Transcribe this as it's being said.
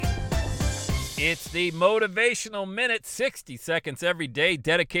It's the Motivational Minute, 60 seconds every day,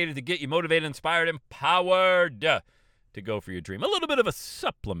 dedicated to get you motivated, inspired, empowered to go for your dream. A little bit of a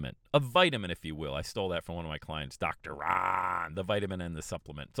supplement, a vitamin, if you will. I stole that from one of my clients, Dr. Ron, the vitamin and the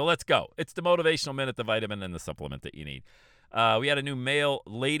supplement. So let's go. It's the Motivational Minute, the vitamin and the supplement that you need. We had a new male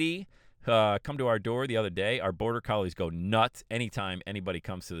lady come to our door the other day. Our border collies go nuts anytime anybody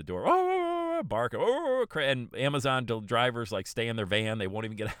comes to the door. Bark, and Amazon drivers like stay in their van. They won't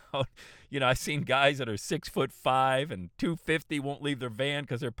even get out. I've seen guys that are 6'5" and 250 won't leave their van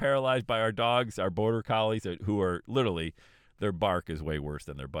because they're paralyzed by our dogs, our border collies, who are literally, their bark is way worse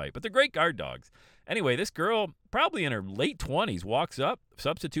than their bite. But they're great guard dogs. Anyway, this girl, probably in her late 20s, walks up,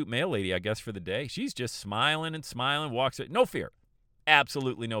 substitute mail lady, I guess, for the day. She's just smiling and smiling, walks up, no fear.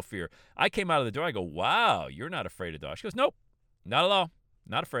 Absolutely no fear. I came out of the door. I go, wow, you're not afraid of dogs. She goes, nope, not at all.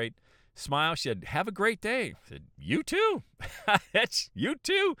 Not afraid. Smile. She said, have a great day. I said, you too. That's you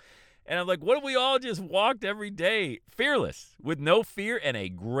too. And I'm like, what if we all just walked every day fearless with no fear and a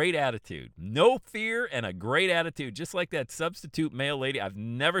great attitude? No fear and a great attitude, just like that substitute mail lady. I've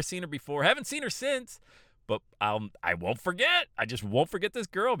never seen her before. Haven't seen her since, but I won't forget. I just won't forget this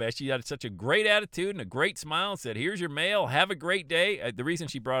girl, man. She had such a great attitude and a great smile. Said, here's your mail. Have a great day. The reason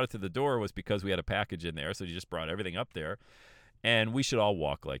she brought it to the door was because we had a package in there, so she just brought everything up there. And we should all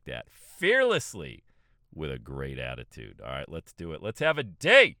walk like that, fearlessly, with a great attitude. All right, let's do it. Let's have a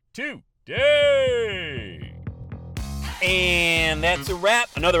day today. And that's a wrap.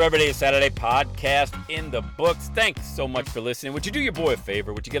 Another Everyday Saturday podcast in the books. Thanks so much for listening. Would you do your boy a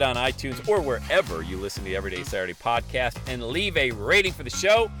favor? Would you get on iTunes or wherever you listen to the Everyday Saturday podcast and leave a rating for the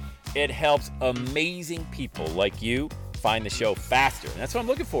show? It helps amazing people like you find the show faster. And that's what I'm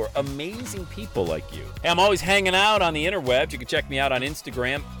looking for, amazing people like you. Hey, I'm always hanging out on the interwebs. You can check me out on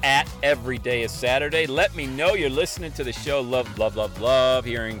Instagram at EverydayIsSaturday. Let me know you're listening to the show. Love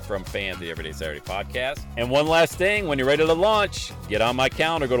hearing from fans of the Everyday Saturday podcast. And one last thing, when you're ready to launch, get on my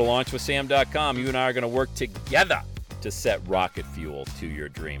calendar, go to launchwithsam.com. You and I are going to work together to set rocket fuel to your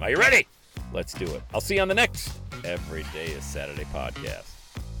dream. Are you ready? Let's do it. I'll see you on the next Everyday is Saturday podcast.